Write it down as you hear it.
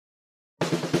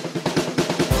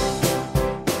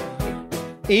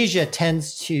Asia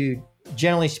tends to,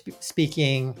 generally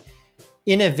speaking,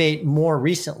 innovate more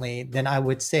recently than I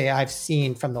would say I've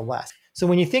seen from the West. So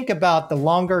when you think about the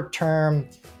longer term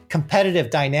competitive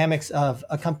dynamics of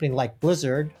a company like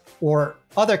Blizzard or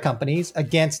other companies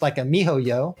against like a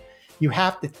MiHoYo, you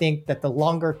have to think that the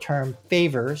longer term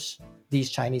favors these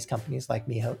Chinese companies like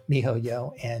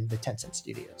MiHoYo and the Tencent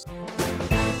Studios.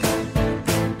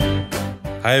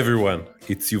 Hi everyone,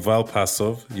 it's Yuval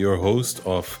Pasov, your host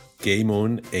of Game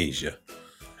On Asia,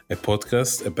 a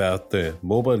podcast about the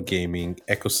mobile gaming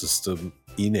ecosystem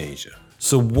in Asia.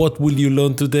 So what will you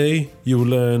learn today? You'll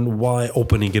learn why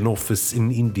opening an office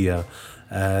in India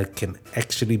can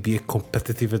actually be a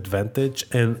competitive advantage,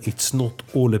 and it's not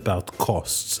all about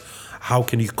costs. How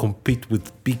can you compete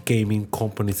with big gaming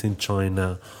companies in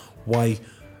China? Why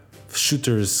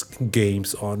shooters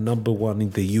games are number one in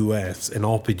the US and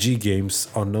RPG games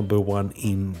are number one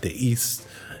in the East.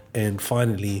 And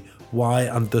finally, why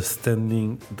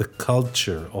understanding the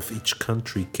culture of each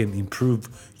country can improve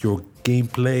your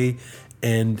gameplay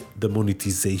and the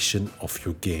monetization of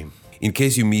your game. In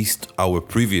case you missed our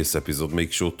previous episode,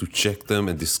 make sure to check them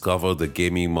and discover the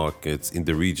gaming markets in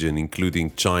the region,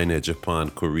 including China, Japan,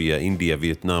 Korea, India,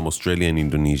 Vietnam, Australia, and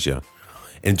Indonesia.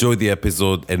 Enjoy the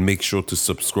episode and make sure to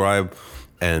subscribe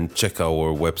and check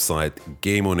our website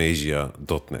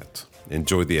gameonasia.net.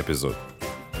 Enjoy the episode.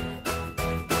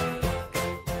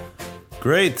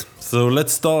 Great. So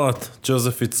let's start.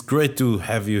 Joseph, it's great to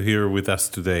have you here with us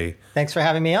today. Thanks for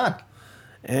having me on.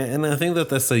 And I think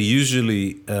that as I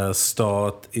usually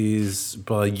start is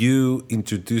by you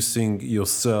introducing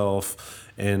yourself,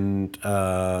 and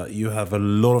you have a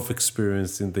lot of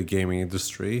experience in the gaming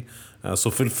industry. So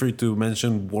feel free to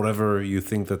mention whatever you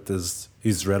think that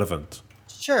is relevant.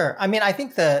 Sure. I mean, I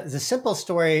think the simple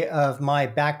story of my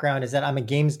background is that I'm a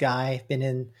games guy. I've been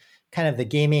in kind of the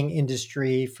gaming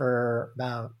industry for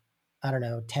about,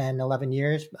 10, 11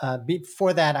 years.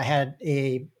 Before that, I had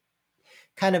a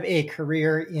kind of a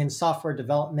career in software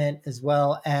development as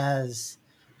well as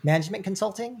management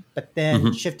consulting, but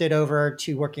then shifted over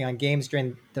to working on games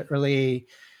during the early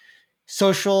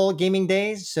social gaming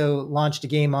days. So launched a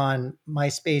game on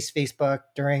MySpace, Facebook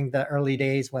during the early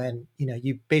days when,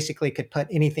 you basically could put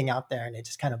anything out there and it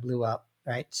just kind of blew up,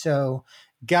 right? So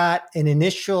got an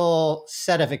initial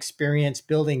set of experience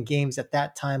building games at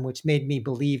that time, which made me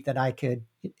believe that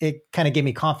it kind of gave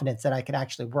me confidence that I could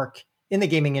actually work in the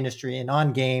gaming industry and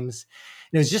on games.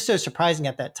 And it was just so surprising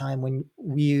at that time when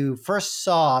you first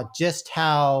saw just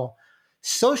how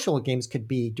social games could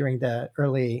be during the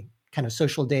early kind of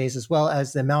social days, as well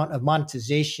as the amount of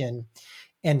monetization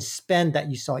and spend that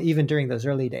you saw even during those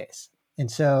early days. And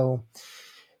so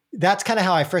that's kind of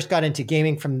how I first got into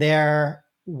gaming. From there,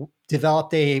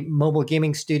 developed a mobile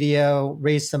gaming studio,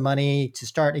 raised some money to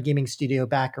start a gaming studio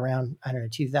back around,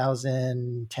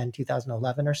 2010,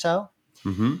 2011 or so.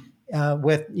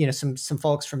 With some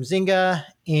folks from Zynga,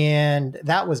 and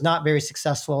that was not very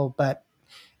successful. But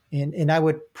I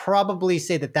would probably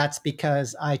say that that's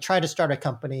because I tried to start a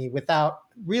company without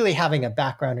really having a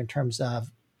background in terms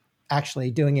of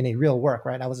actually doing any real work.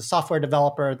 Right, I was a software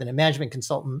developer, then a management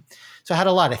consultant, so I had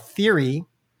a lot of theory,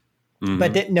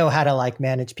 but didn't know how to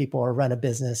manage people or run a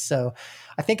business. So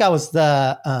I think I was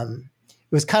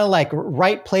it was kind of like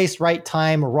right place, right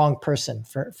time, wrong person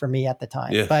for me at the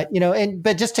time. Yeah.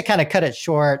 But just to kind of cut it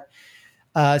short,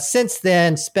 since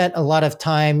then spent a lot of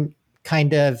time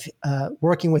kind of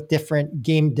working with different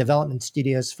game development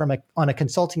studios on a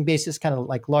consulting basis, kind of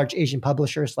like large Asian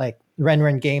publishers like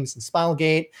Renren Games and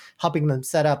Smilegate, helping them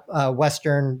set up a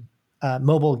Western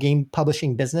mobile game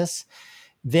publishing business.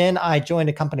 Then I joined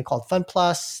a company called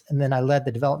FunPlus, and then I led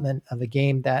the development of a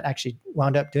game that actually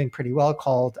wound up doing pretty well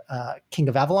called King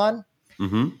of Avalon.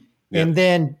 Yeah. And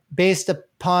then based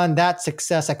upon that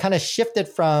success, I kind of shifted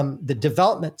from the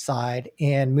development side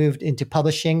and moved into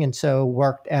publishing. And so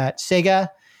worked at Sega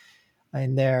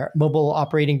in their mobile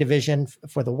operating division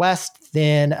for the West,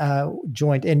 then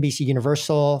joined NBC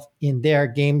Universal in their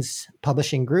games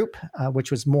publishing group,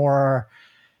 which was more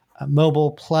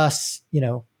mobile plus,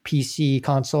 PC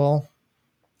console,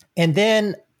 and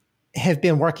then have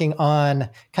been working on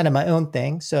kind of my own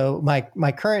thing. So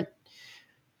my current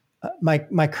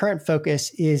focus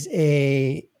is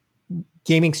a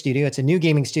gaming studio. It's a new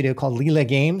gaming studio called Leela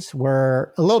Games.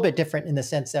 We're a little bit different in the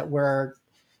sense that we're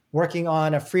working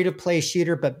on a free-to-play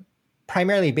shooter, but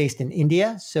primarily based in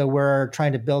India. So we're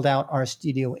trying to build out our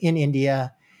studio in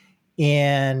India,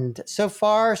 and so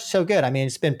far so good. I mean,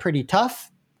 it's been pretty tough.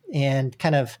 And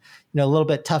kind of, a little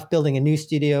bit tough building a new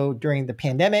studio during the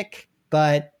pandemic.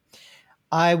 But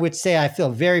I would say I feel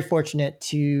very fortunate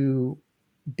to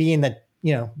be in the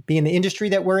be in the industry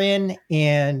that we're in,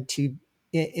 and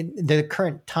the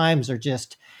current times are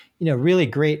just, really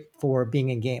great for being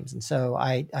in games. And so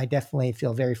I definitely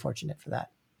feel very fortunate for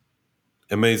that.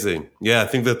 Amazing. Yeah, I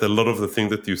think that a lot of the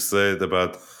things that you said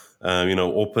about,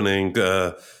 opening,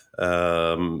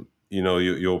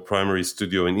 your primary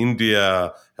studio in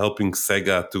India, helping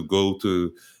Sega to go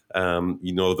to,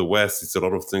 the West, it's a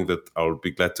lot of things that I'll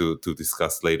be glad to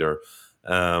discuss later.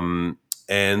 And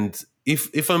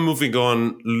if I'm moving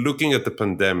on, looking at the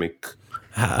pandemic,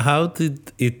 how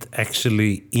did it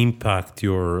actually impact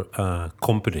your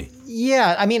company?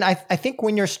 Yeah, I mean, I think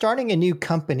when you're starting a new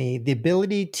company, the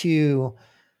ability to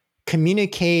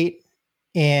communicate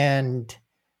and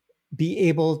be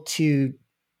able to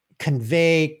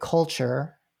convey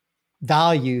culture,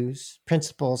 values,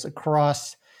 principles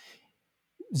across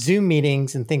Zoom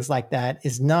meetings and things like that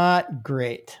is not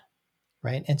great,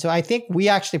 right? And so I think we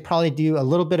actually probably do a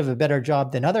little bit of a better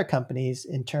job than other companies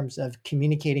in terms of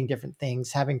communicating different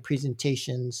things, having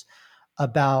presentations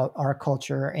about our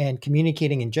culture and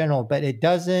communicating in general, but it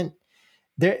doesn't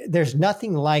there's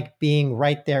nothing like being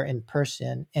right there in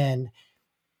person. And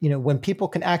when people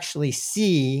can actually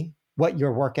see what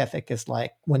your work ethic is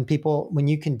like, when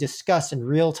you can discuss in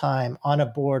real time on a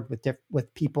board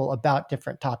with people about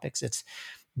different topics, it's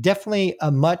definitely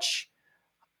a much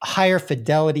higher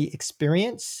fidelity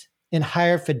experience and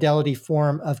higher fidelity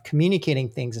form of communicating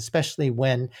things, especially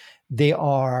when they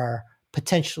are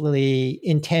potentially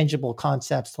intangible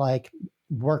concepts like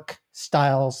work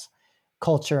styles,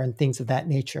 culture, and things of that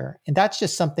nature. And that's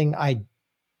just something I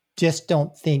just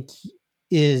don't think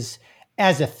is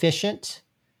as efficient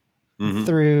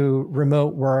through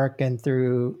remote work and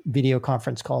through video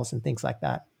conference calls and things like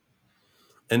that.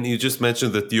 And you just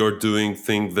mentioned that you're doing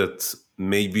things that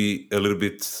maybe a little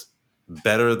bit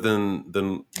better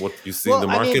than what you see in the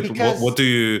market. What do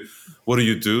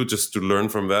you do just to learn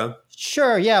from that?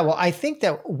 Sure. Yeah. Well, I think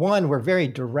that one, we're very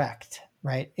direct,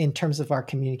 right, in terms of our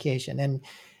communication. And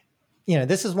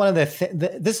this is one of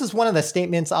the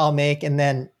statements I'll make, and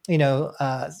then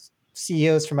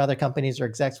CEOs from other companies or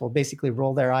execs will basically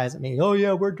roll their eyes at me. Oh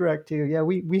yeah, we're direct too. Yeah,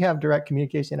 we have direct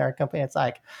communication in our company. It's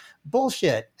like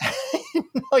bullshit.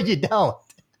 No, you don't.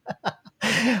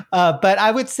 But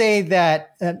I would say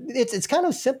that it's kind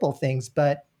of simple things,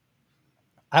 but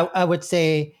I would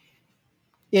say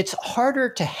it's harder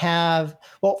to have.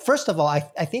 Well, first of all, I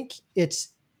think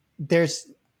there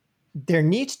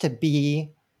needs to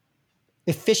be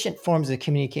efficient forms of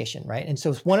communication, right? And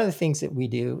so one of the things that we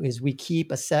do is we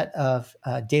keep a set of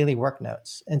daily work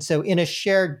notes. And so in a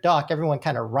shared doc, everyone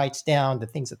kind of writes down the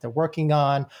things that they're working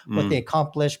on, what they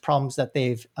accomplished, problems that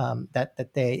they've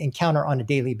that they encounter on a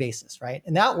daily basis, right?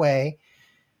 And that way,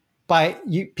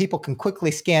 people can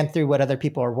quickly scan through what other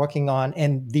people are working on,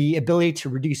 and the ability to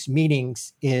reduce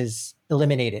meetings is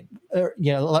eliminated.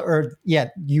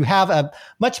 You have a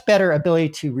much better ability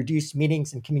to reduce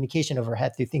meetings and communication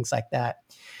overhead through things like that,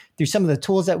 through some of the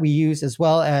tools that we use, as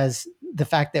well as the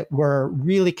fact that we're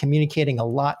really communicating a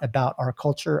lot about our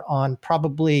culture on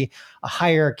probably a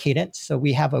higher cadence. So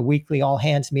we have a weekly all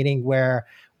hands meeting where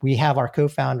we have our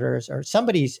co-founders or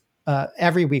somebody's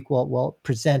every week we'll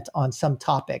present on some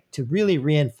topic to really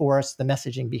reinforce the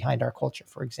messaging behind our culture,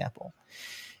 for example.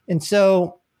 And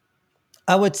so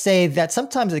I would say that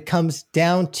sometimes it comes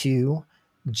down to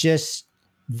just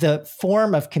the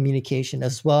form of communication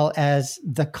as well as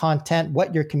the content,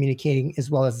 what you're communicating, as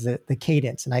well as the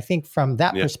cadence. And I think from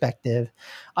that perspective,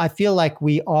 I feel like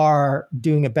we are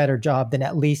doing a better job than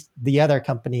at least the other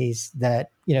companies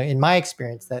that, in my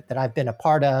experience that I've been a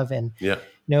part of. And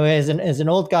as an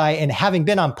old guy and having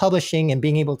been on publishing and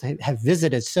being able to have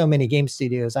visited so many game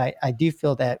studios, I do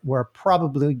feel that we're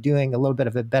probably doing a little bit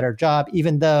of a better job,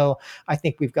 even though I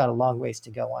think we've got a long ways to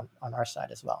go on our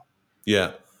side as well.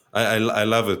 Yeah, I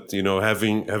love it.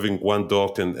 Having one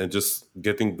doc and just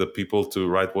getting the people to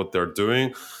write what they're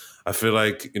doing. I feel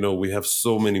like, we have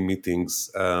so many meetings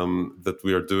that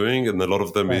we are doing, and a lot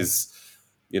of them is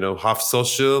half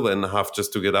social and half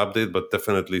just to get update, but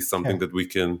definitely something that we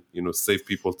can, save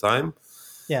people time.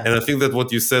 Yeah. And I think that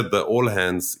what you said, the all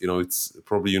hands, it's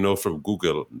probably, from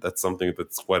Google, that's something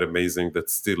that's quite amazing.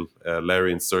 That's still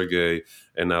Larry and Sergey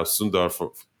and now Sundar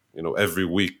for, every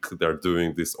week they're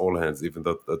doing this all hands, even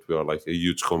that we are like a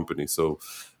huge company. So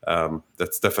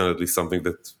that's definitely something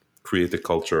that create a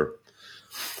culture.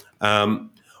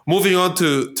 Moving on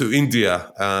to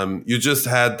India, you just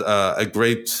had a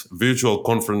great virtual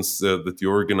conference that you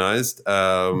organized,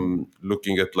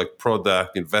 looking at like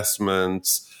product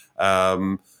investments,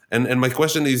 and my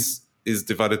question is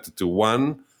divided into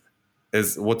one.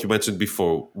 as what you mentioned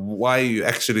before, why you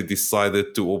actually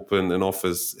decided to open an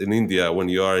office in India when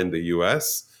you are in the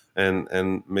US,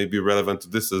 and maybe relevant to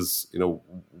this is,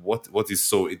 what is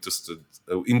so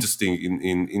interesting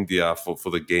in India for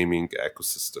the gaming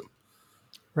ecosystem.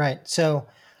 Right. So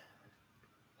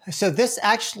this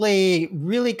actually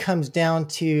really comes down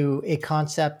to a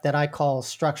concept that I call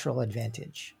structural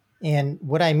advantage. And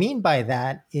what I mean by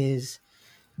that is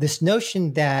this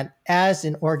notion that as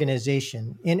an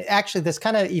organization, and actually this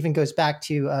kind of even goes back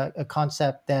to a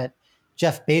concept that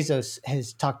Jeff Bezos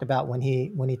has talked about when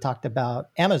he talked about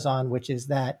Amazon, which is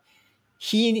that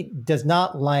he does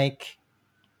not like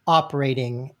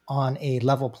operating on a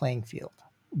level playing field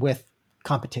with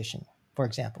competition, for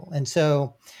example. And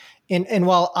so, and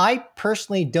while I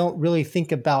personally don't really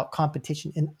think about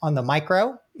competition on the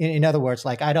micro, in other words,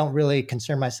 like I don't really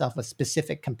concern myself with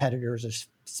specific competitors or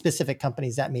specific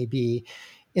companies that may be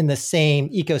in the same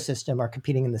ecosystem or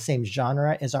competing in the same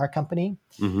genre as our company.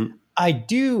 Mm-hmm. I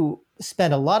do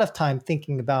spend a lot of time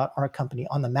thinking about our company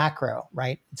on the macro,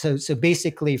 right? So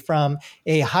basically from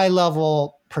a high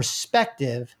level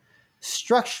perspective,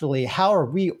 structurally, how are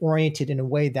we oriented in a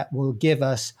way that will give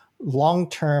us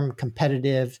long-term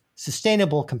competitive,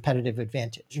 sustainable competitive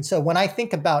advantage? And so when I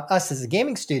think about us as a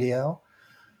gaming studio,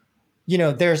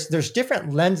 there's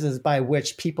different lenses by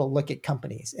which people look at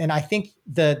companies. And I think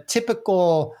the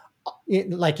typical,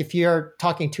 like if you're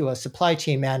talking to a supply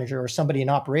chain manager or somebody in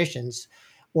operations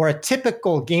or a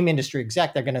typical game industry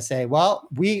exec, they're going to say, well,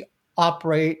 we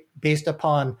operate based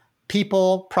upon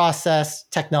people, process,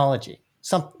 technology.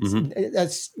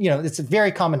 That's, it's a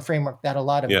very common framework that a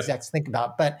lot of execs think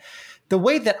about. But the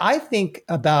way that I think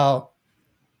about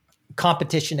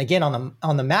competition, again,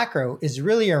 on the macro, is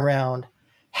really around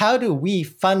how do we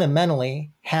fundamentally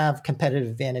have competitive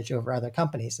advantage over other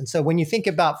companies? And so when you think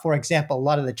about, for example, a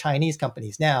lot of the Chinese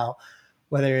companies now,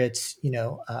 whether it's,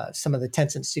 some of the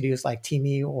Tencent studios like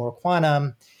Timi or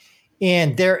Quantum,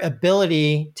 and their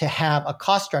ability to have a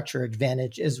cost structure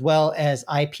advantage as well as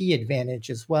IP advantage,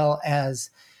 as well as,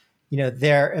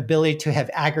 their ability to have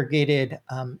aggregated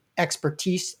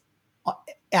expertise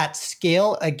at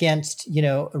scale against,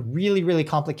 really, really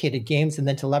complicated games, and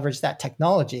then to leverage that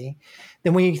technology.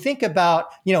 Then when you think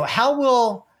about, how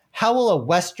will a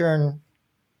Western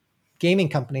gaming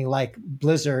company like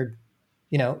Blizzard,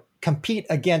 compete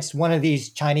against one of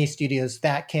these Chinese studios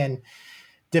that can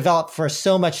develop for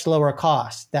so much lower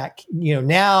cost, that,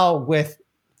 now with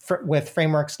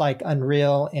frameworks like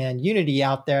Unreal and Unity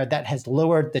out there, that has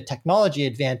lowered the technology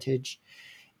advantage,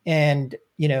 and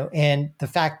and the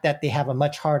fact that they have a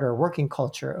much harder working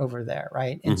culture over there,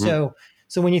 right? And so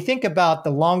when you think about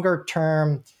the longer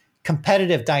term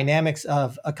competitive dynamics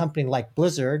of a company like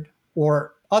Blizzard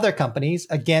or other companies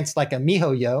against like a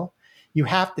MiHoYo, you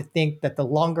have to think that the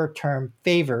longer term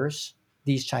favors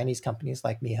these Chinese companies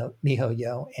like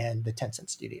MiHoYo and the Tencent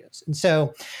studios. And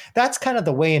so that's kind of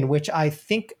the way in which I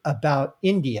think about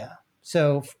India.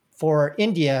 So for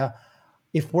India,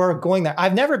 if we're going there,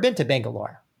 I've never been to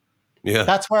Bangalore. Yeah,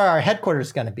 that's where our headquarters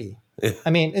is going to be. Yeah.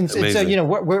 I mean, and so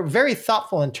we're very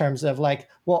thoughtful in terms of like,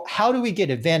 well, how do we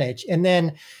get advantage? And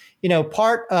then,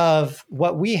 part of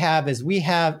what we have is we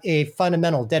have a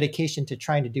fundamental dedication to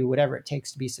trying to do whatever it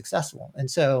takes to be successful.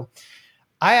 And so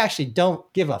I actually don't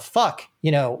give a fuck,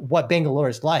 what Bangalore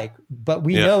is like, but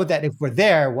we know that if we're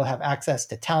there, we'll have access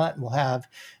to talent, we'll have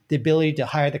the ability to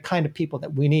hire the kind of people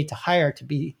that we need to hire to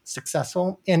be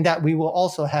successful, and that we will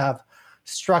also have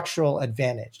structural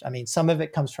advantage. I mean, some of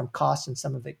it comes from cost, and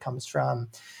some of it comes from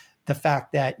the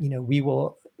fact that,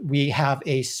 we have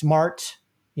a smart,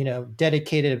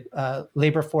 dedicated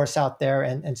labor force out there,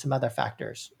 and some other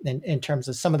factors in terms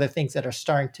of some of the things that are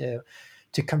starting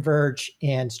to converge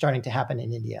and starting to happen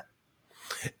in India.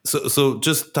 So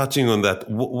just touching on that,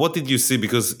 what did you see?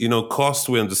 Because, cost,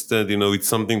 we understand, it's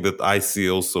something that I see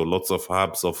also. Lots of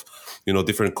hubs of,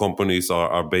 different companies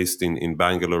are based in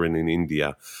Bangalore and in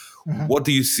India. Mm-hmm. What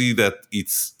do you see that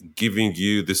it's giving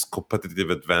you this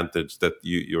competitive advantage that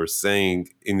you're saying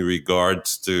in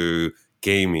regards to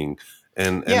gaming?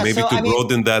 And maybe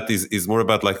broaden that is more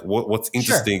about like what's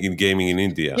interesting in gaming in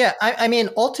India. Yeah, I mean,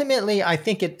 ultimately, I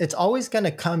think it's always going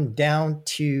to come down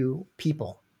to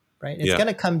people, right? It's going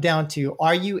to come down to,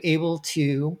 are you able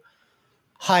to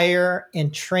hire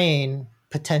and train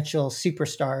potential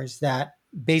superstars that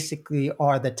basically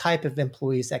are the type of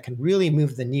employees that can really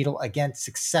move the needle against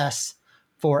success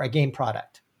for a game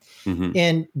product. Mm-hmm.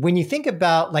 And when you think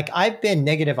about, like, I've been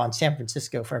negative on San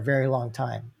Francisco for a very long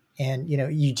time. And,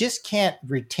 you just can't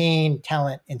retain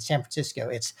talent in San Francisco.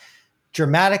 It's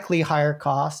dramatically higher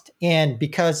cost. And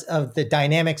because of the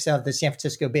dynamics of the San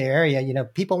Francisco Bay Area,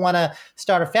 people want to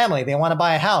start a family. They want to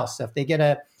buy a house. So if they get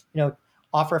a,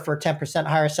 offer for 10%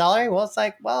 higher salary, well, it's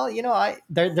like, well,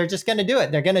 they're just going to do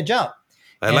it. They're going to jump.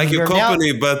 I like your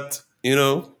company, but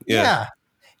yeah.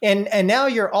 And now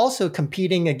you're also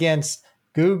competing against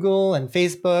Google and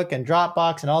Facebook and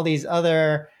Dropbox and all these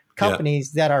other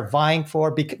companies that are vying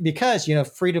for, because,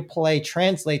 free to play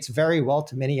translates very well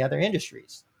to many other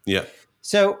industries. Yeah.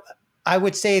 So I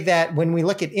would say that when we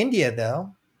look at India,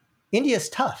 though, India's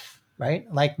tough,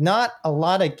 right? Like, not a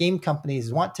lot of game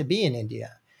companies want to be in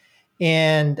India.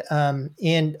 And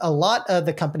a lot of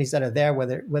the companies that are there,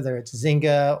 whether it's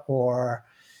Zynga or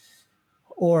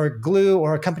Glue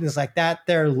or companies like that,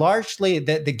 they're largely,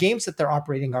 the games that they're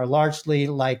operating are largely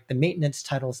like the maintenance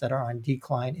titles that are on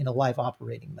decline in a live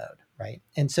operating mode, right?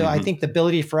 And so I think the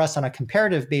ability for us on a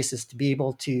comparative basis to be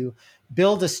able to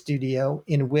build a studio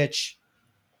in which,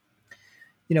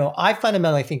 I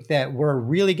fundamentally think that we're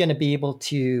really going to be able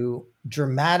to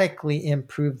dramatically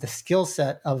improve the skill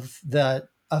set of the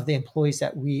employees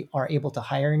that we are able to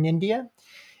hire in India.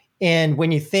 And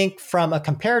when you think from a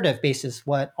comparative basis,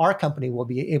 what our company will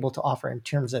be able to offer in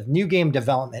terms of new game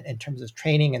development, in terms of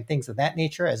training and things of that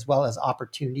nature, as well as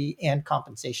opportunity and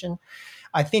compensation,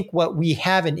 I think what we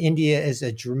have in India is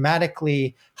a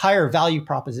dramatically higher value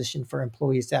proposition for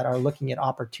employees that are looking at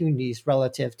opportunities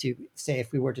relative to, say,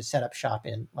 if we were to set up shop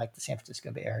in like the San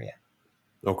Francisco Bay Area.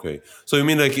 Okay. So you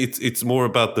mean like it's more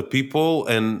about the people,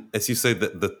 and as you say,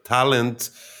 the talent,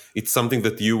 it's something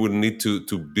that you would need to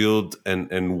build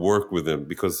and work with them,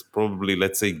 because probably,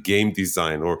 let's say, game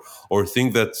design or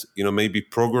think that, maybe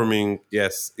programming,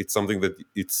 yes, it's something that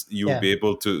you'll be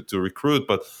able to recruit,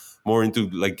 but more into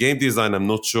like game design, I'm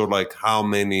not sure like how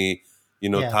many,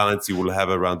 talents you will have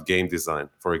around game design,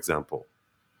 for example.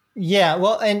 Yeah.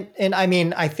 Well, and I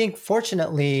mean, I think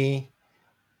fortunately,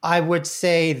 I would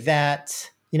say that,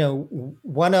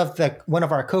 one of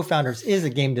our co-founders is a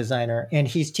game designer, and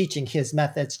he's teaching his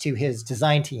methods to his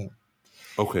design team.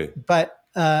 Okay. But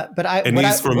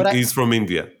he's from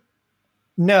India.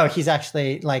 No, he's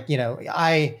actually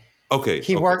Okay.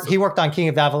 He worked on King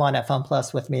of Avalon at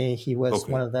FunPlus with me. He was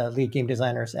one of the lead game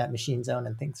designers at Machine Zone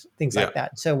and things like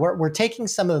that. So we're taking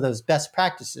some of those best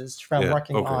practices from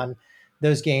working on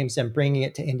those games and bringing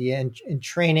it to India and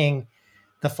training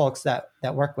the folks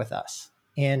that work with us.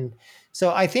 And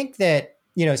so I think that,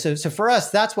 so for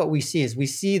us, that's what we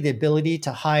see the ability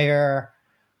to hire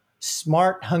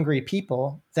smart, hungry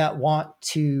people that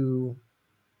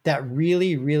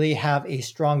really, really have a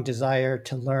strong desire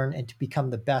to learn and to become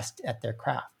the best at their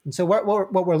craft. And so what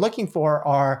we're looking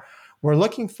for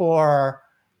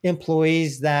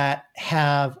employees that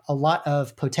have a lot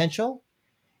of potential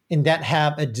and that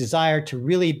have a desire to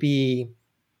really be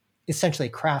essentially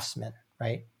craftsmen,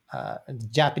 right? The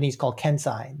Japanese called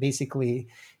kensai, basically,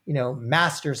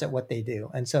 masters at what they do.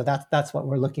 And so that's what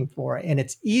we're looking for. And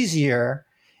it's easier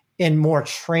and more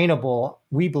trainable,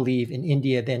 we believe, in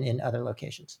India than in other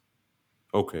locations.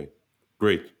 Okay,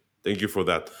 great. Thank you for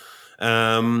that.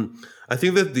 I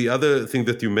think that the other thing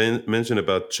that you mentioned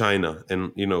about China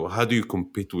and, how do you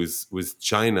compete with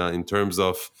China in terms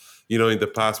of, in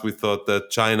the past we thought that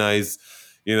China is,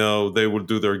 they will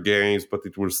do their games, but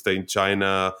it will stay in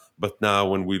China. But now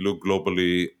when we look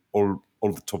globally, all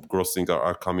the top grossing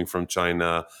are coming from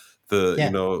China.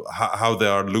 How they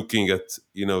are looking at,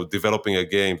 developing a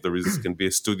game. Can be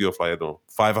a studio of, I don't know,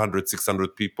 500,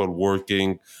 600 people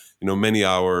working, many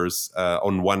hours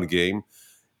on one game.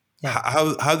 Yeah.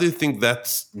 How do you think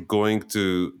that's going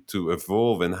to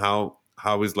evolve, and how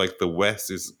is like the West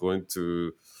is going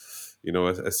to,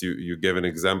 as you gave an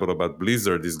example about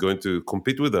Blizzard, is going to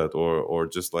compete with that, or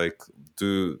just like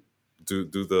do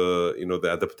the the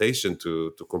adaptation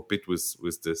to compete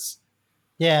with this?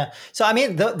 Yeah. So I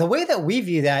mean, the way that we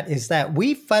view that is that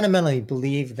we fundamentally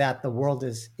believe that the world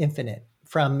is infinite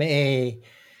from a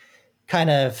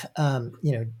kind of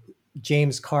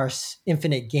James Carse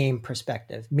infinite game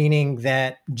perspective, meaning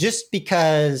that just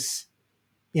because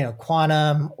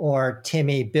Quantum or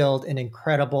Timmy build an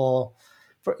incredible,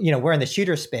 we're in the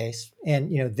shooter space,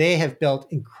 and they have built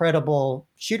incredible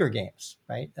shooter games,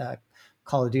 right?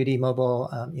 Call of Duty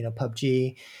Mobile,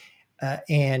 PUBG,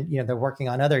 and they're working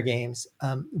on other games.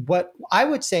 What I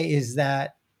would say is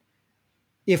that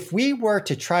if we were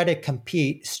to try to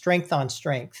compete strength on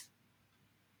strength,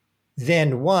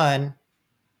 then one,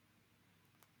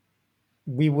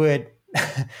 we would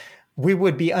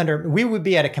be at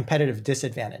a competitive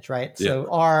disadvantage, right? Yeah. So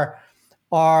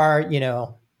our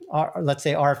let's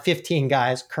say our 15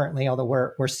 guys currently, although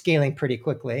we're scaling pretty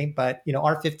quickly, but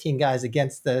our 15 guys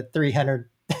against the 300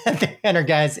 300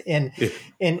 guys in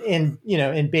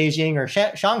Beijing or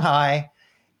Shanghai,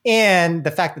 and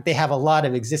the fact that they have a lot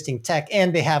of existing tech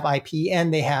and they have IP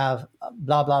and they have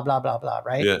blah blah blah blah blah,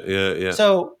 right? Yeah.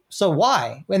 So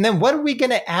why? And then what are we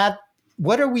going to add?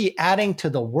 What are we adding to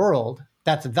the world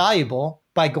that's valuable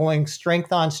by going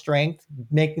strength on strength,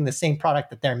 making the same product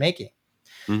that they're making?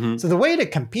 Mm-hmm. So the way to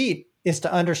compete is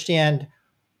to understand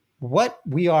what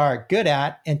we are good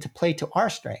at and to play to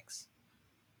our strengths,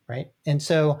 right? And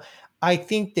so I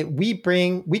think that we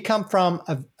come from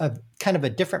a kind of a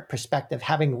different perspective,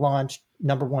 having launched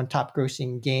 #1 top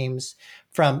grossing games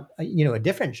from a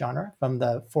different genre, from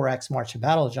the 4X March of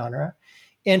Battle genre,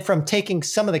 and from taking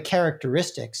some of the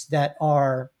characteristics that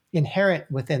are inherent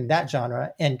within that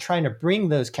genre and trying to bring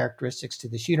those characteristics to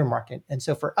the shooter market. And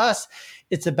so for us,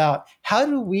 it's about how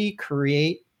do we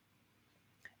create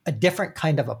a different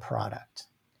kind of a product,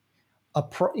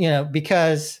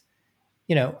 because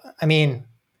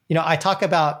I talk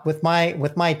about with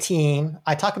my team,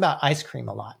 I talk about ice cream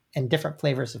a lot and different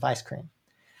flavors of ice cream.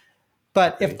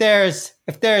 But if there's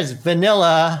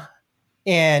vanilla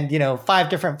and 5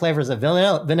 different flavors of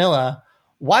vanilla,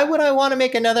 why would I want to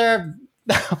make another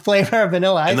flavor of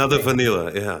vanilla ice Another cream?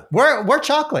 vanilla, yeah. We're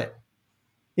chocolate.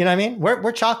 You know what I mean?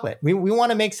 We're chocolate. We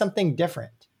want to make something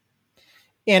different.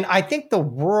 And I think the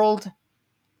world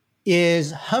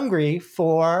is hungry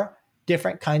for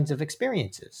different kinds of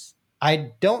experiences.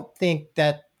 I don't think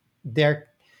that there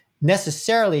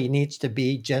necessarily needs to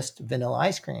be just vanilla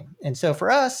ice cream. And so for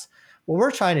us, what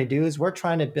we're trying to do is we're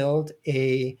trying to build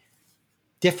a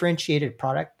differentiated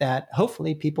product that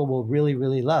hopefully people will really,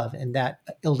 really love and that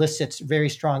elicits very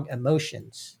strong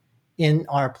emotions in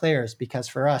our players. Because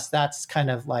for us, that's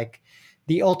kind of like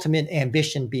the ultimate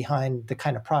ambition behind the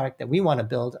kind of product that we want to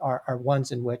build are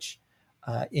ones in which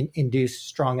induce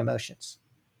strong emotions.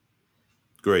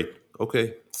 Great.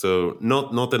 Okay, so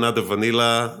not another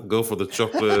vanilla. Go for the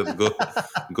chocolate.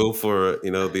 go for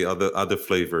the other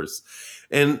flavors,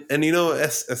 and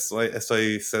as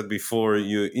I said before,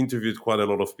 you interviewed quite a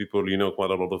lot of people.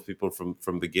 Quite a lot of people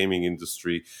from the gaming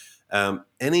industry.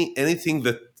 Anything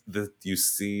that you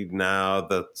see now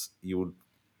that you would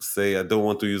say, I don't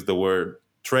want to use the word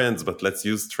trends, but let's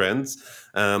use trends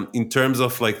in terms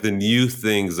of like the new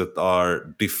things that are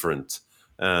different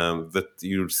that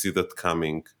you see that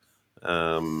coming.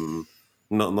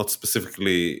 Not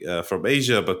specifically from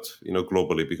Asia, but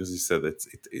globally, because you said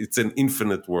it's an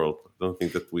infinite world. I don't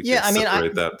think that we can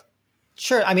separate that.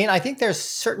 Sure. I mean, I think there's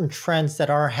certain trends that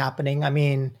are happening. I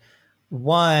mean,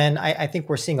 one, I think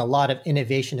we're seeing a lot of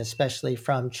innovation, especially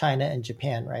from China and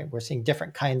Japan, right? We're seeing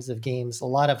different kinds of games, a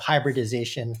lot of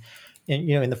hybridization.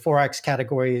 In the 4X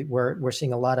category, we're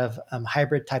seeing a lot of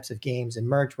hybrid types of games. In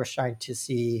Merge, we're starting to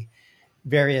see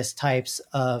various types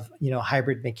of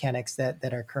hybrid mechanics that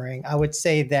are occurring. I would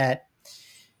say that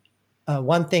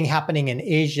one thing happening in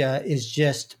Asia is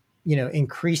just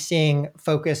increasing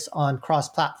focus on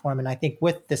cross-platform, and I think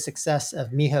with the success of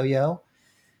MiHoYo,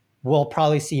 we'll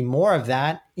probably see more of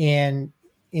that. And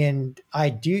I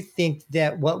do think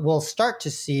that what we'll start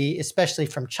to see, especially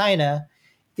from China,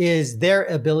 is their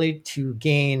ability to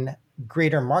gain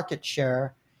greater market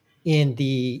share in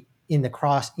the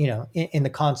cross, in the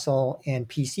console and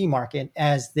PC market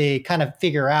as they kind of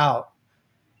figure out,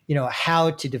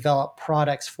 how to develop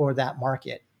products for that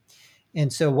market.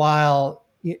 And so while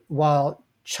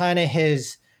China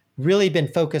has really been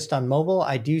focused on mobile,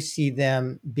 I do see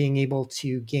them being able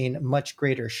to gain much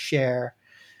greater share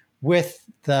with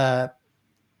the,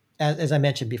 as I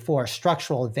mentioned before,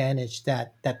 structural advantage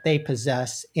that they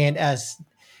possess. And as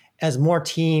more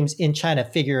teams in China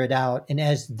figure it out, and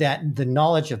as that the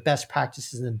knowledge of best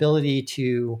practices and ability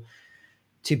to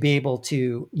be able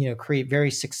to create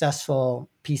very successful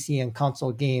PC and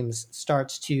console games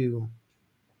starts to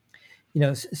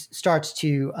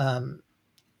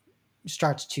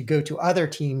go to other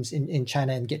teams in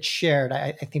China and get shared,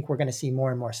 I think we're going to see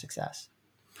more and more success.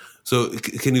 So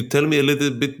can you tell me a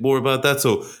little bit more about that?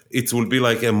 So it will be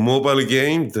like a mobile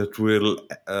game that will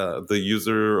the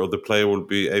user or the player will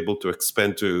be able to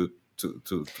expand to continue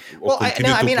to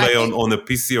play on a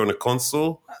PC or on a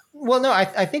console? Well, no,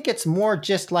 I think it's more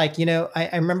just like, I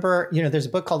remember, there's a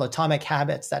book called Atomic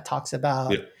Habits that talks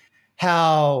about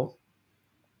how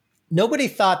nobody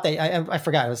thought I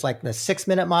forgot, it was like the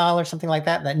 6-minute mile or something like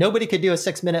that nobody could do a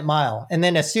 6-minute mile. And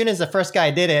then as soon as the first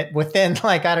guy did it, within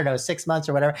 6 months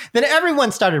or whatever, then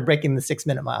everyone started breaking the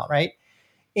 6-minute mile, right?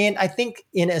 And I think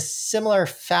in a similar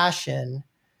fashion,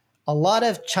 a lot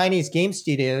of Chinese game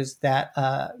studios that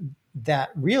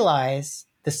realize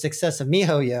the success of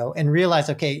MiHoYo and realize,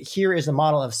 okay, here is a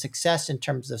model of success in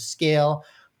terms of scale,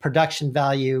 production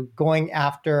value, going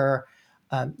after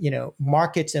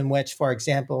markets in which, for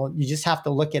example, you just have to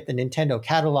look at the Nintendo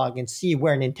catalog and see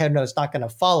where Nintendo is not going to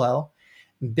follow,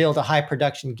 build a high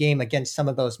production game against some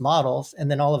of those models, and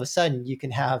then all of a sudden you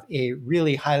can have a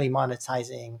really highly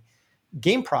monetizing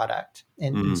game product.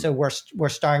 And so we're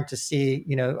starting to see,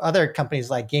 other companies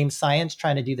like Game Science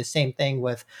trying to do the same thing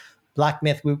with Black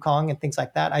Myth Wukong and things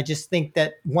like that. I just think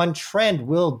that one trend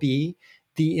will be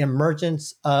the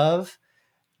emergence of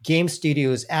game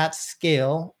studios at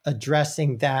scale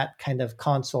addressing that kind of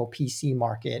console PC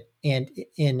market, and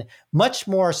in much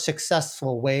more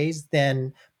successful ways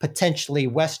than potentially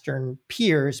Western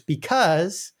peers,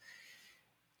 because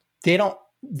they don't,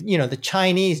 the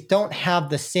Chinese don't have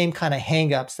the same kind of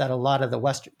hangups that a lot of the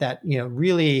Western, that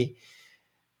really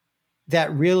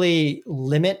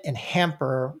limit and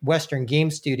hamper Western game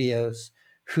studios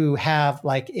who have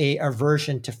like a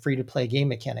aversion to free-to-play game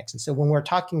mechanics. And so when we're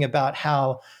talking about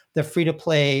how the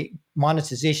free-to-play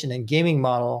monetization and gaming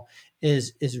model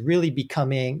is really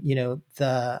becoming,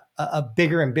 a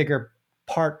bigger and bigger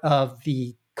part of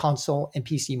the console and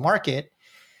PC market,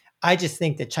 I just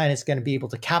think that China is going to be able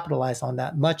to capitalize on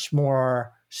that much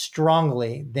more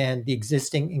strongly than the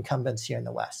existing incumbents here in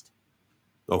the West.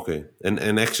 Okay,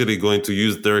 and actually going to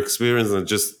use their experience and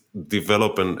just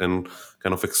develop and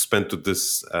kind of expand to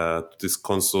this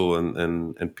console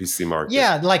and PC market.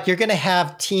 Yeah, like you're going to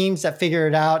have teams that figure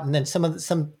it out, and then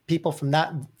some people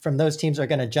from those teams are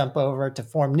going to jump over to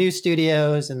form new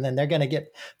studios, and then they're going to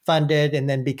get funded, and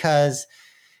then because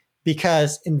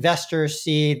investors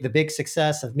see the big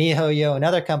success of MiHoYo and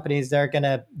other companies, they're going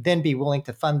to then be willing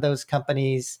to fund those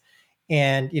companies,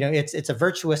 and it's a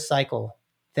virtuous cycle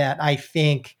that I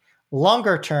think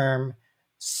longer term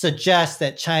suggests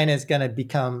that China is going to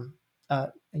become,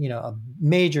 a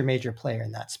major player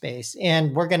in that space,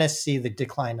 and we're going to see the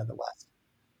decline of the West.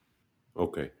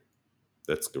 Okay,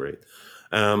 that's great.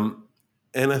 And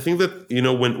I think that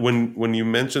when you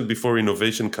mentioned before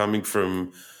innovation coming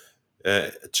from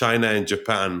China and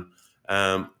Japan,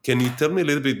 can you tell me a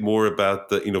little bit more about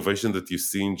the innovation that you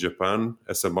see in Japan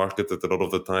as a market that a lot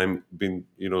of the time been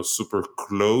super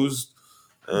closed?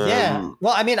 Yeah.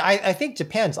 Well, I mean, I think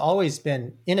Japan's always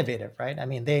been innovative, right? I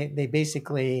mean, they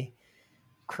basically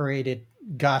created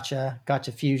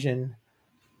Gacha Fusion.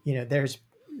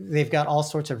 They've got all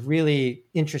sorts of really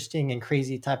interesting and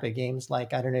crazy type of games.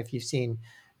 Like, I don't know if you've seen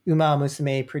Uma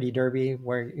Musume Pretty Derby,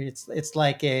 where it's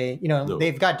like no.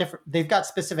 they've got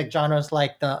specific genres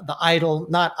like the idol,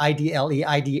 not IDLE,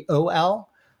 IDOL,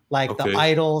 like the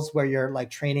idols where you're like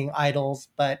training idols,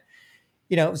 but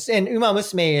and Uma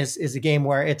Musume is a game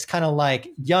where it's kind of like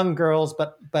young girls,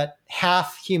 but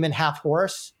half human, half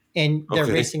horse, and they're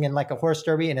racing in like a horse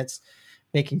derby, and it's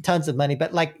making tons of money.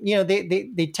 But like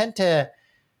they tend to,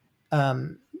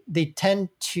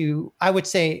 I would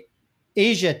say,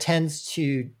 Asia tends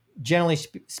to, generally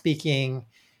speaking,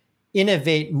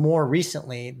 innovate more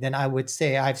recently than I would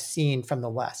say I've seen from the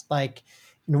West. Like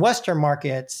in Western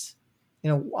markets,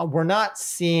 we're not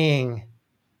seeing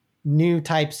new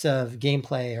types of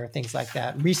gameplay or things like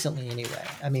that recently anyway.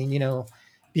 I mean,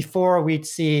 before we'd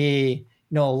see,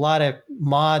 a lot of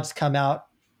mods come out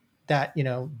that,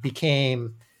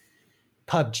 became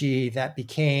PUBG, that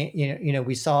became,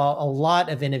 we saw a lot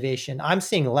of innovation. I'm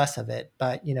seeing less of it,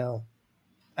 but,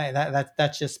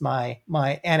 that's just my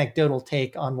anecdotal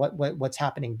take on what's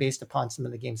happening based upon some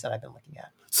of the games that I've been looking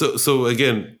at. So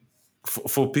again,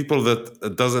 for people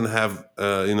that doesn't have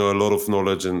a lot of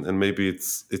knowledge, and maybe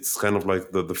it's kind of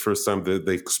like the first time that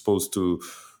they exposed to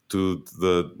the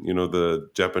the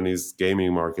Japanese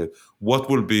gaming market, what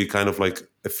will be kind of like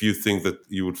a few things that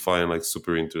you would find like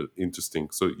super interesting?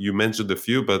 So you mentioned a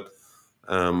few, but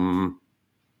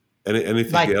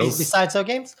anything like else besides those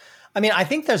games? I mean, I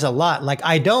think there's a lot. Like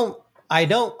I don't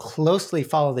closely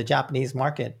follow the Japanese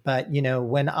market, but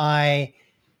when I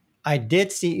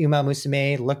did see Uma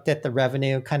Musume, looked at the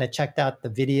revenue, kind of checked out the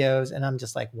videos, and I'm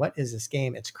just like, what is this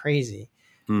game? It's crazy.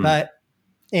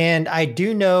 And I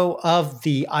do know of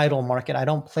the idol market. I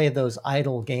don't play those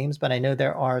idol games, but I know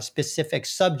there are specific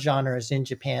subgenres in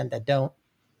Japan that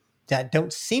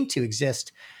don't seem to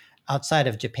exist outside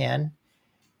of Japan.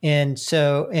 And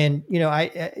so,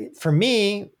 for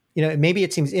me, maybe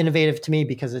it seems innovative to me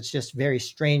because it's just very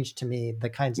strange to me, the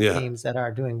kinds of games that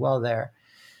are doing well there.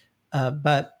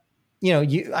 But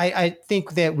I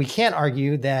think that we can't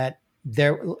argue that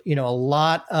there, a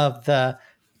lot of the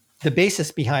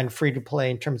basis behind free to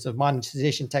play in terms of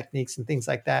monetization techniques and things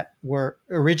like that were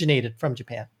originated from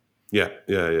Japan. Yeah.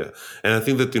 And I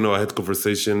think that, I had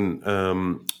conversation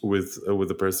with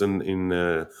a person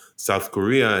in South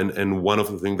Korea, and one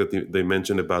of the things that they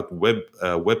mentioned about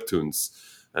webtoons,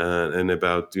 and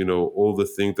about all the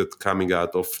things that coming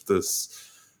out of this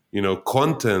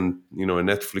content, a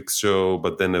Netflix show,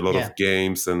 but then a lot Yeah. of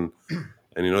games, and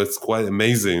it's quite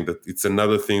amazing that it's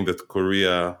another thing that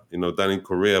Korea, done in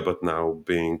Korea, but now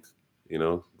being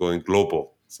going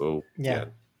global. So Yeah.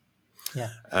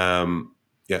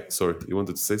 yeah, sorry, you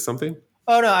wanted to say something?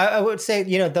 Oh no, I would say,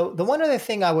 the one other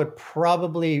thing I would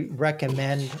probably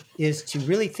recommend is to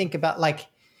really think about, like,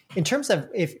 in terms of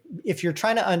if you're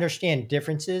trying to understand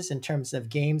differences in terms of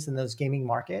games in those gaming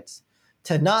markets,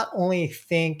 to not only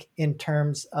think in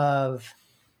terms of,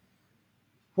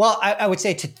 well, I would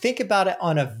say to think about it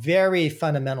on a very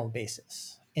fundamental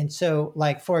basis. And so,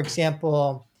 like, for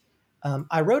example,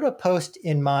 I wrote a post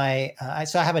in so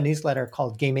I have a newsletter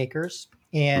called Game Makers,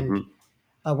 and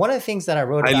Mm-hmm. one of the things that I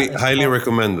wrote Highly, about is highly called,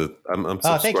 recommended. I'm oh,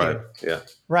 thank you. subscribed. Yeah.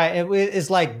 Right. Is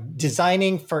like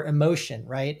designing for emotion,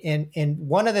 right? And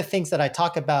one of the things that I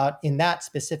talk about in that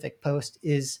specific post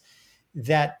is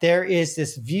that there is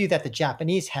this view that the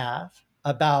Japanese have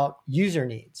about user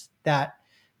needs, that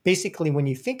basically when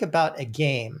you think about a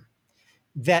game,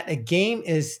 that a game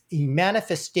is a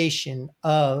manifestation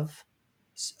of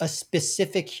a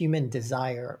specific human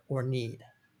desire or need,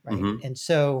 right? Mm-hmm. And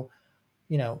so,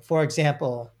 for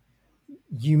example,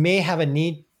 you may have a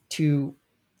need to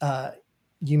uh,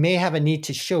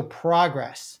 show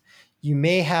progress. You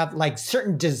may have like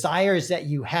certain desires that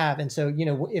you have, and so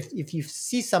if you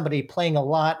see somebody playing a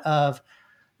lot of,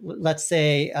 let's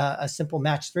say, a simple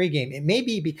match 3 game, it may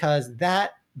be because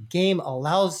that game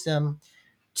allows them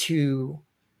to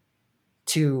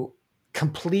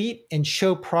complete and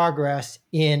show progress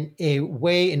in a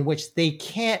way in which they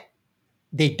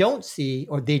don't see,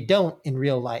 or they don't in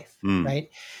real life, right?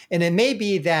 And it may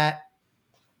be that,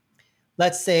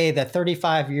 let's say, the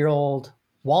 35-year-old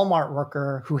Walmart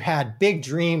worker who had big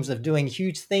dreams of doing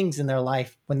huge things in their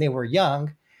life when they were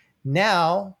young,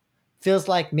 now feels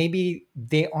like maybe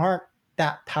they aren't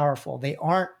that powerful.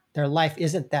 Their life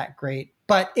isn't that great.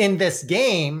 But in this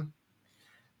game,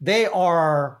 they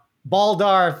are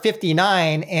Baldar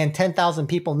 59 and 10,000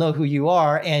 people know who you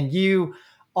are, and you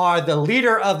are the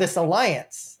leader of this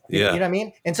alliance. You know what I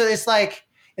mean? And so it's like,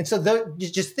 and so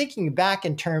just thinking back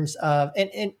in terms of,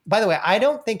 and by the way, I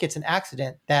don't think it's an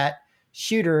accident that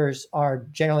shooters are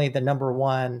generally the number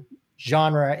one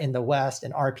genre in the West,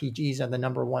 and RPGs are the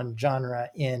number one genre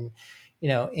in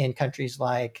countries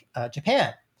like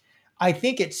Japan. I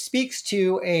think it speaks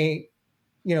to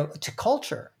to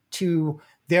culture, to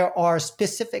there are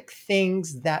specific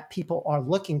things that people are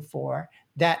looking for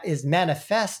that is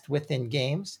manifest within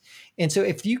games. And so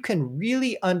if you can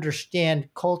really understand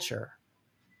culture,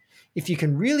 if you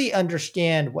can really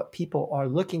understand what people are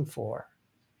looking for.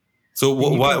 So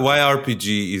why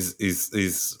RPG is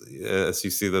as you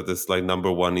see that it's like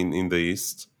number one in the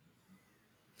East?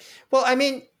 Well, I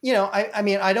mean,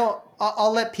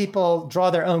 I'll let people draw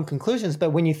their own conclusions,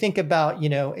 but when you think about,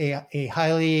 a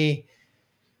highly,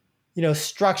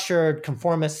 structured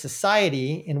conformist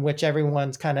society in which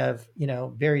everyone's kind of,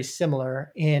 very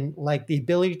similar, in like the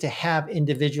ability to have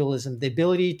individualism, the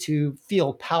ability to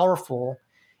feel powerful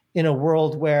in a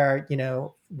world where,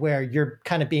 where you're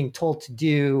kind of being told to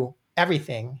do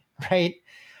everything, right?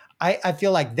 I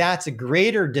feel like that's a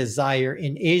greater desire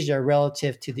in Asia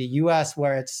relative to the US,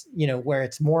 where it's, where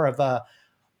it's more of a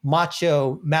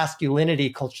macho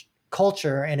masculinity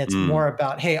culture, and it's more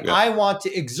about, hey, I want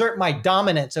to exert my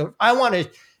dominance. So I want to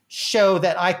show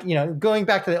that going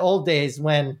back to the old days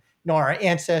when, our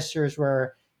ancestors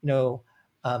were,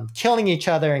 killing each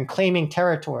other and claiming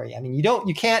territory. I mean,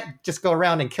 you can't just go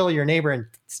around and kill your neighbor and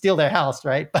steal their house,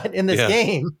 right? But in this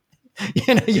game,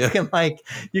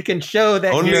 you can show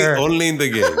that only in the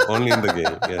game, only in the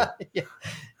game.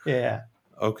 Yeah.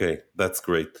 Okay, that's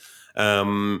great.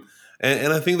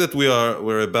 And I think that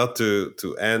we're about to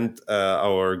end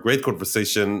our great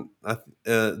conversation.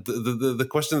 The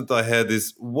question that I had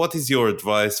is, what is your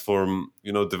advice for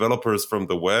developers from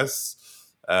the West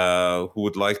who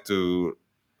would like to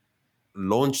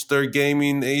launch their game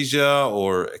in Asia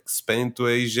or expand to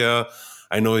Asia?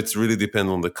 I know it's really depend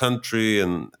on the country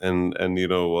and on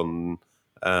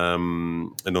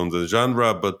the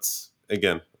genre, but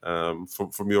again,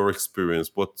 from your experience,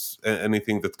 what's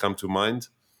anything that come to mind?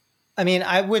 I mean,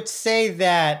 I would say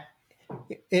that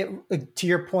to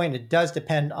your point, it does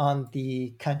depend on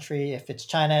the country. If it's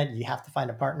China, you have to find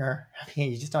a partner. I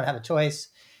mean, you just don't have a choice.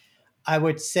 I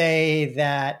would say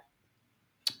that,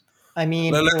 I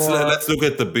mean, let's look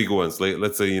at the big ones.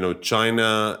 Let's say,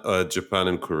 China, Japan,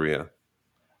 and Korea.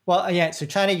 Well, yeah. So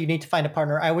China, you need to find a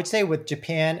partner. I would say with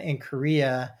Japan and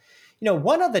Korea,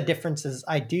 one of the differences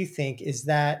I do think is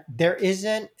that there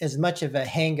isn't as much of a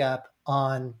hang up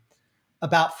on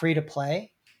about free to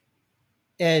play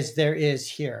as there is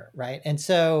here, right? And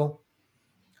so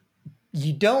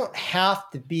you don't have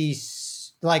to be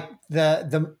like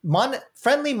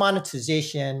friendly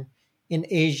monetization in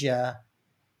Asia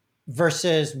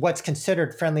versus what's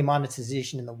considered friendly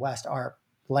monetization in the West are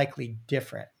likely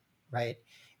different, right?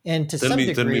 And to some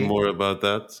degree, tell me more about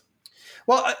that.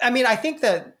 Well, I mean, I think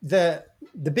that the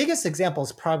biggest example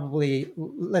is probably,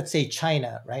 let's say,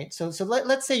 China, right? So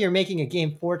let's say you're making a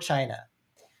game for China,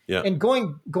 and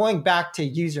going back to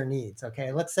user needs.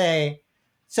 Okay, let's say,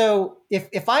 so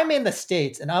if I'm in the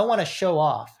States and I want to show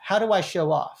off, how do I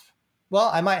show off? Well,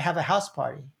 I might have a house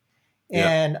party,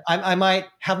 and I might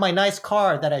have my nice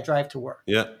car that I drive to work.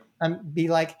 And be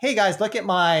like, hey guys, look at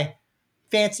my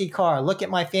fancy car, look at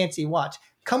my fancy watch.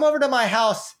 Come over to my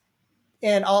house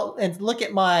and look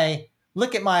at my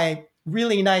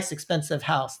really nice expensive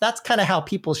house. That's kind of how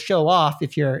people show off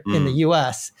if you're in the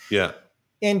US.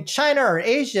 In China or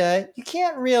Asia, you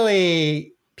can't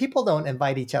really, people don't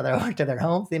invite each other over to their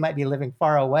homes. They might be living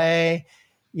far away,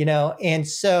 and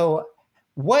so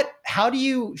how do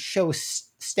you show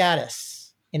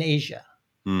status in Asia?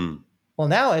 Well,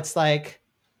 now it's like,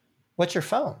 what's your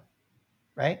phone,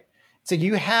 right? So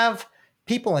you have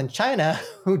people in China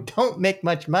who don't make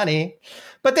much money,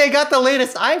 but they got the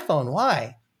latest iPhone.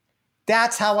 Why?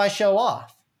 That's how I show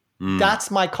off. That's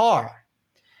my car.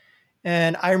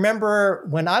 And I remember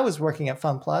when I was working at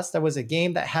FunPlus, there was a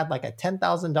game that had like a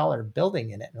 $10,000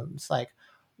 building in it. And it's like,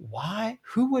 why?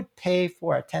 Who would pay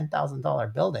for a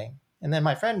 $10,000 building? And then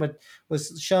my friend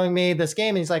was showing me this game,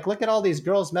 and he's like, look at all these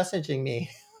girls messaging me.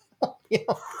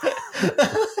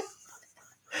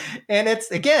 And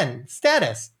it's, again,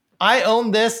 status. I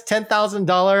own this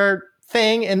 $10,000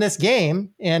 thing in this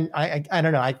game. And I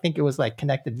don't know, I think it was like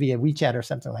connected via WeChat or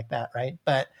something like that, right?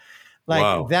 But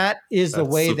like that is the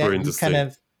way that you kind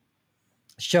of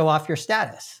show off your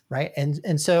status, right?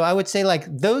 And so I would say like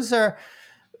those are,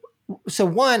 so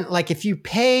one, like if you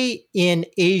pay in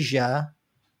Asia,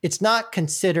 it's not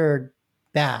considered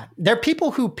bad. There are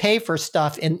people who pay for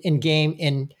stuff in game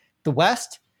in the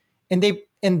West, and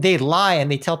they lie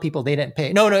and they tell people they didn't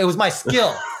pay. No, it was my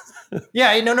skill.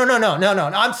 Yeah, no.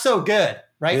 I'm so good,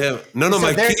 right? Yeah, no. So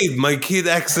my kid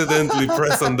accidentally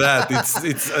pressed on that.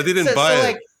 It's I didn't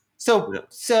buy it. So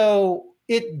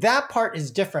that part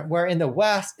is different. Where in the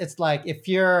West, it's like if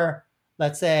you're,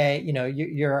 let's say,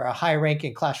 you're a high rank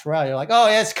in Clash Royale, you're like, oh,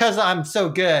 yeah, it's because I'm so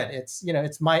good. It's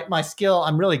it's my skill.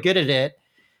 I'm really good at it.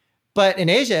 But in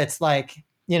Asia, it's like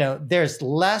there's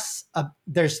less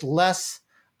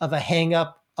of a hang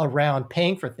up around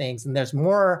paying for things, and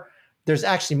there's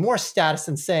actually more status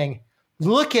in saying,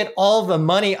 look at all the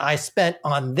money I spent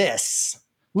on this.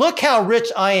 Look how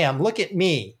rich I am. Look at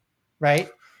me, right?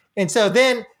 And so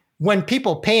then when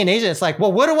people pay in Asia, it's like,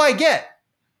 well, what do I get?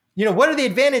 What are the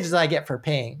advantages I get for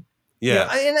paying? Yeah.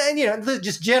 And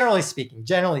just generally speaking,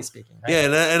 right?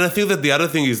 Yeah. And I feel that the other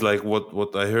thing is like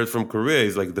what I heard from Korea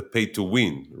is like the pay to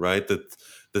win, right? That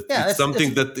it's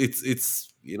something that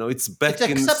it's back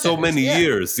in so many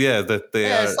years. Yeah. That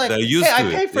they're used to it.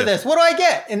 I paid for this. What do I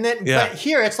get? And then, but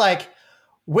here it's like,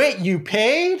 wait, you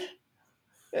paid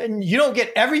and you don't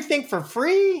get everything for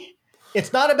free?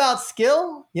 It's not about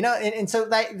skill, and so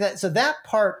that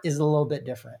part is a little bit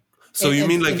different. So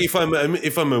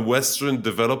if I'm a Western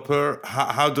developer,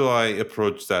 how do I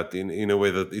approach that in a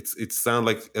way that it sounds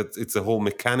like it's a whole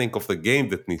mechanic of the game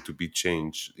that needs to be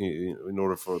changed in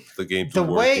order for the game to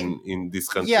work in this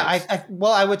country? Yeah,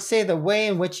 I would say the way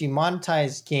in which you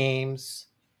monetize games,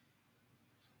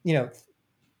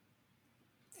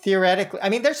 theoretically, I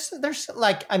mean, there's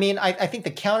like, I mean, I think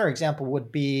the counterexample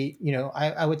would be,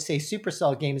 I would say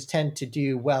Supercell games tend to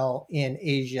do well in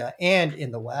Asia and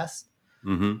in the West.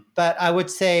 Mm-hmm. But I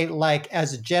would say, like,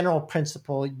 as a general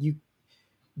principle,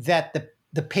 that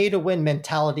the pay to win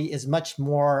mentality is much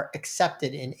more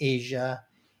accepted in Asia,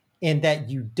 in that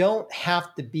you don't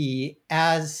have to be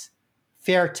as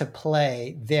fair to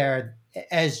play there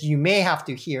as you may have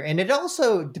to here. And it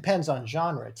also depends on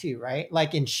genre too, right?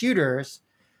 Like in shooters,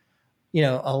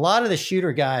 a lot of the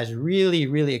shooter guys really,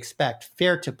 really expect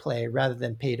fair to play rather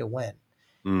than pay to win.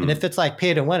 And if it's like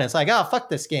pay to win, it's like, oh, fuck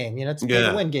this game. It's a pay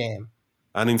to win game.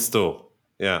 Uninstall.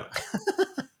 Yeah.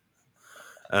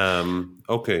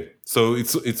 Okay. So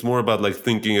it's more about like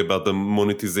thinking about the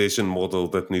monetization model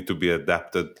that need to be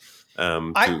adapted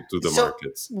to the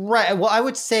markets. Right. Well, I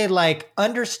would say like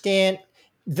understand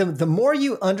the more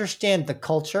you understand the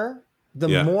culture,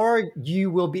 the more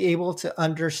you will be able to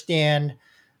understand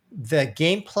the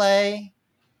gameplay,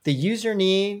 the user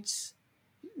needs,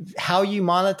 how you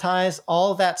monetize,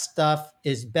 all that stuff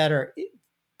is better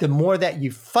the more that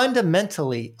you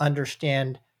fundamentally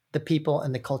understand the people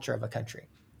and the culture of a country.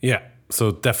 Yeah.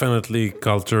 So definitely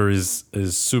culture is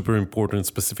super important,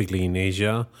 specifically in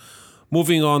Asia.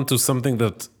 Moving on to something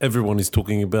that everyone is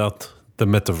talking about, the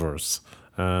metaverse.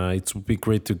 It would be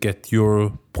great to get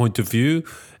your point of view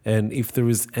and if there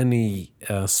is any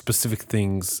specific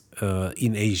things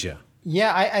in Asia.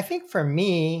 Yeah, I think for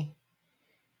me,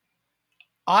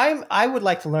 I would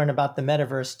like to learn about the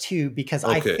metaverse too, because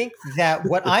I Okay. think that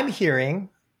what I'm hearing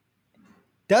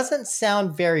doesn't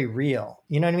sound very real.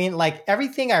 You know what I mean? Like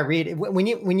everything I read, when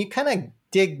you kind of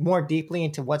dig more deeply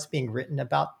into what's being written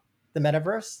about the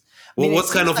metaverse, I Well, mean, it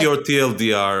what's kind seems of like your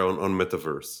TLDR on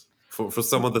metaverse for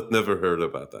someone that never heard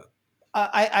about that?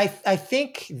 I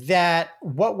think that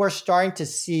what we're starting to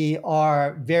see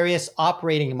are various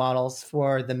operating models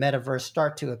for the metaverse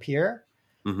start to appear,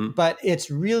 Hmm. but it's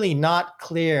really not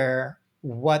clear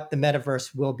what the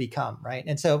metaverse will become, right?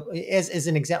 And so, as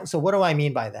an example, so what do I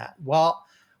mean by that? Well,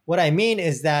 what I mean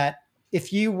is that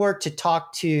if you were to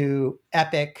talk to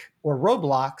Epic or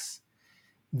Roblox,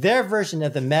 their version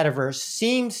of the metaverse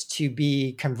seems to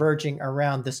be converging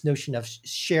around this notion of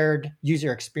shared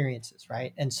user experiences,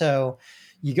 right? And so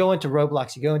you go into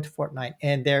Roblox, you go into Fortnite,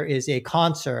 and there is a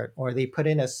concert, or they put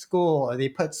in a school, or they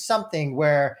put something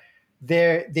where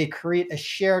they create a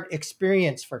shared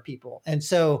experience for people. And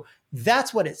so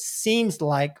that's what it seems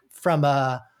like from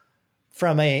a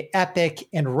Epic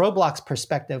and Roblox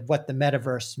perspective, what the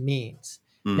metaverse means.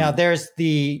 Now, Mm. there's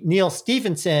the Neil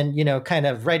Stephenson, kind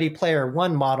of Ready Player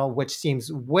One model, which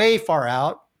seems way far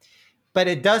out, but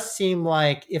it does seem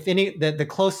like if any, the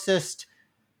closest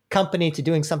company to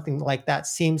doing something like that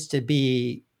seems to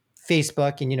be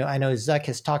Facebook. And, I know Zuck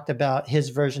has talked about his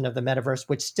version of the metaverse,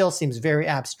 which still seems very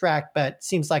abstract, but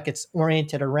seems like it's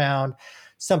oriented around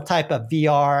some type of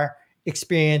VR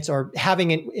experience or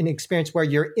having an experience where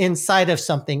you're inside of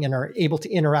something and are able to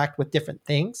interact with different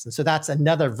things. And so that's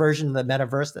another version of the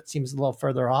metaverse that seems a little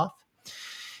further off.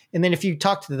 And then if you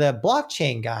talk to the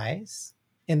blockchain guys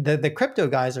and the crypto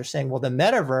guys are saying, well, the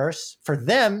metaverse for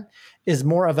them is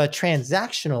more of a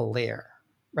transactional layer,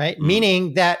 right? Mm.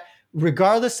 Meaning that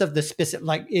regardless of the specific,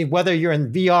 like whether you're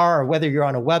in VR or whether you're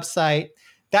on a website,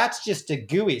 that's just a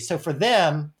GUI. So for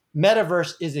them,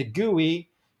 metaverse is a GUI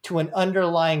to an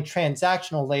underlying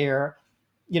transactional layer,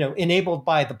 enabled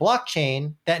by the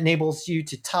blockchain that enables you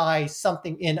to tie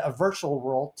something in a virtual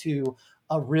world to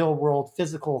a real world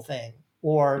physical thing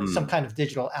or some Mm. kind of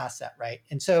digital asset, right?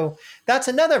 And so that's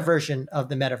another version of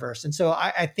the metaverse. And so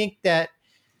I think that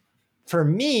for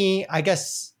me, I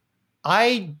guess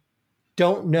I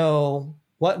don't know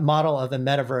what model of the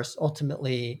metaverse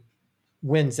ultimately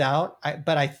wins out.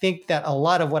 But I think that a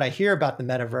lot of what I hear about the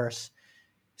metaverse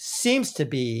seems to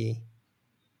be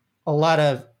a lot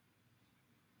of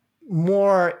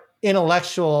more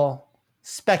intellectual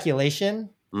speculation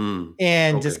Mm.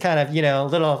 and just Okay. kind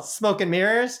of, little smoke and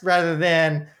mirrors rather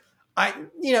than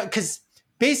because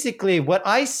basically what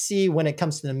I see when it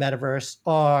comes to the metaverse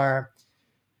are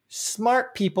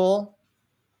smart people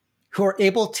who are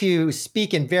able to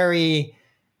speak in very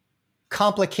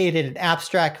complicated and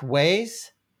abstract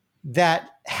ways that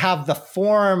have the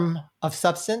form of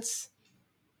substance,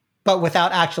 but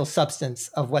without actual substance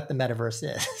of what the metaverse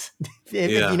is. if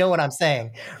you Yeah. know what I'm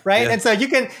saying, right? Yeah. And so you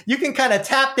can kind of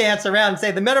tap dance around and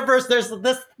say the metaverse, there's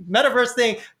this metaverse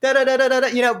thing, da da da da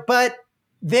da, but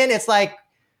then it's like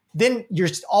then you're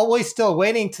always still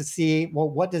waiting to see, well,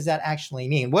 what does that actually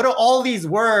mean? What are all these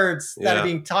words that are Yeah.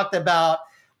 being talked about?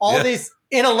 All Yeah. this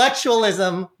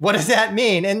intellectualism, what does that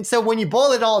mean? And so when you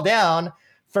boil it all down,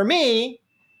 for me,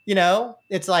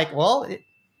 it's like, well,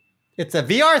 it's a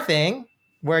VR thing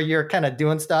where you're kind of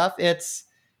doing stuff. It's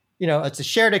a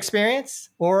shared experience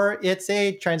or it's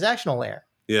a transactional layer.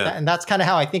 Yeah. And that's kind of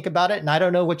how I think about it. And I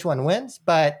don't know which one wins,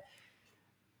 but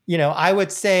I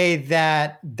would say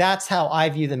that that's how I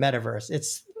view the metaverse.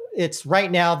 It's right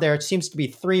now there seems to be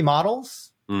three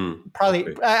models. Mm. Probably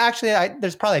Okay. actually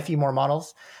there's probably a few more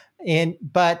models,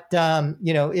 but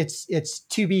it's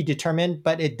to be determined.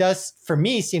 But it does for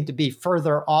me seem to be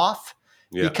further off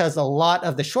Yeah. because a lot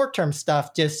of the short term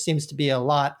stuff just seems to be a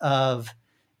lot of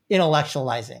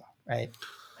intellectualizing, right?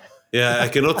 Yeah, I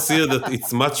cannot see that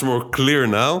it's much more clear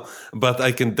now, but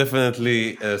I can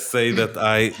definitely say that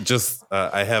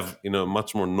I have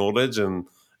much more knowledge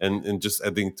and just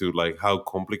adding to like how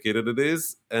complicated it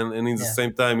is, and in the Yeah.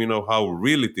 same time how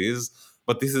real it is.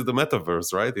 But this is the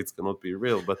metaverse, right? It cannot be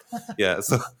real. But yeah,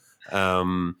 so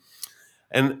um,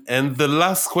 and the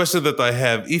last question that I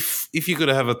have, if you could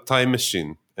have a time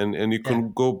machine and you Yeah.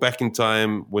 can go back in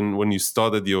time when you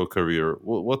started your career,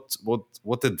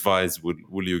 what advice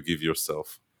will you give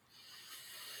yourself?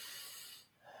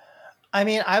 I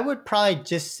mean, I would probably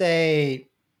just say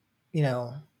you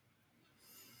know,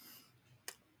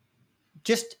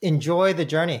 just enjoy the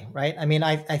journey, right? I mean,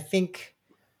 I think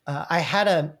I had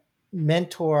a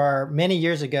mentor many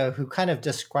years ago who kind of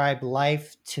described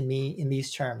life to me in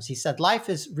these terms. He said, life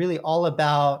is really all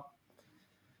about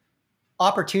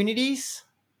opportunities,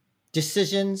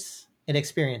 decisions, and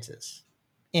experiences.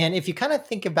 And if you kind of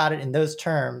think about it in those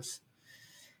terms,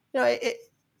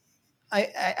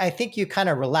 I think you kind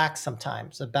of relax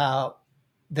sometimes about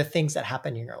the things that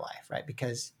happen in your life, right?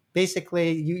 Because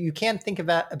basically you can think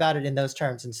about it in those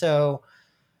terms. And so,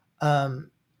 I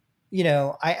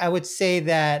would say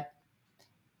that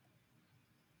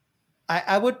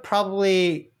I would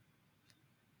probably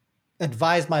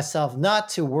advise myself not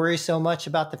to worry so much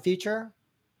about the future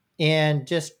and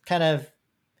just kind of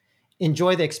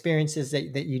enjoy the experiences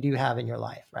that you do have in your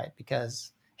life, right?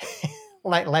 Because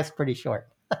life's pretty short.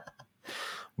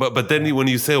 But then when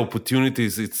you say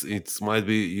opportunities, it's might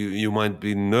be you might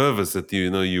be nervous that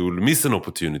you will miss an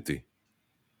opportunity.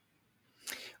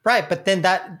 Right, but then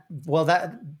that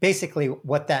basically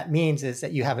what that means is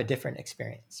that you have a different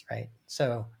experience, right?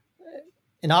 So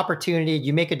an opportunity,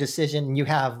 you make a decision and you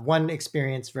have one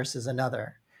experience versus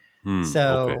another.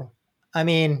 Okay. I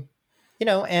mean,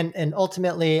 and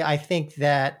ultimately I think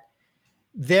that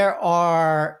there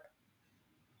are,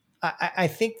 I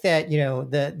think that,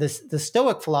 the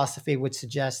Stoic philosophy would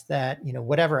suggest that,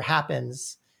 whatever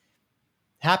happens.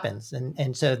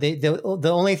 And so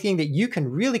the only thing that you can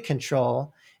really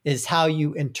control is how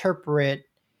you interpret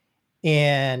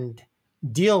and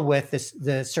deal with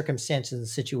the circumstances and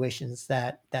situations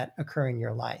that occur in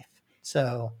your life.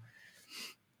 So,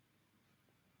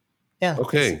 yeah.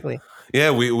 Okay. Basically.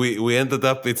 Yeah, we ended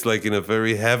up. It's like in a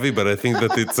very heavy, but I think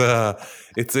that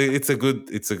it's a good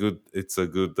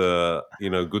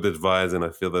good advice, and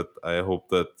I hope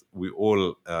that we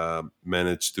all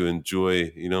manage to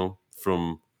enjoy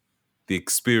from the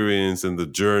experience and the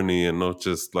journey, and not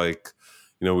just like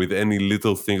with any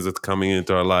little things that coming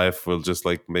into our life will just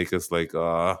like make us like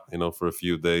for a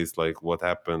few days like what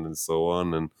happened and so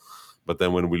on, but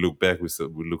then when we look back we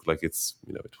look like it's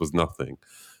it was nothing.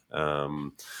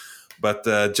 But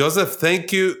Joseph,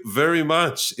 thank you very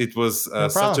much. It was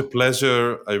such a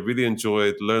pleasure. I really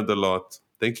enjoyed, learned a lot.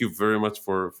 Thank you very much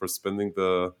for spending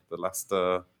the last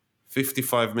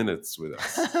 55 minutes with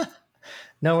us.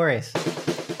 No worries.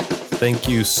 Thank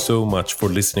you so much for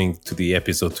listening to the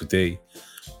episode today.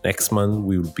 Next month,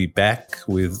 we will be back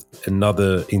with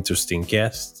another interesting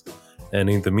guest. And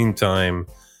in the meantime,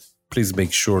 please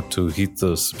make sure to hit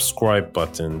the subscribe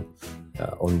button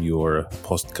on your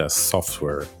podcast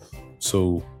software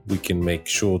so we can make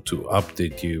sure to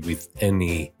update you with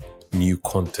any new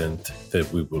content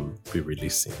that we will be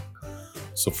releasing.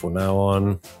 So for now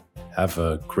on, have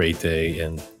a great day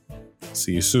and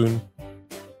see you soon.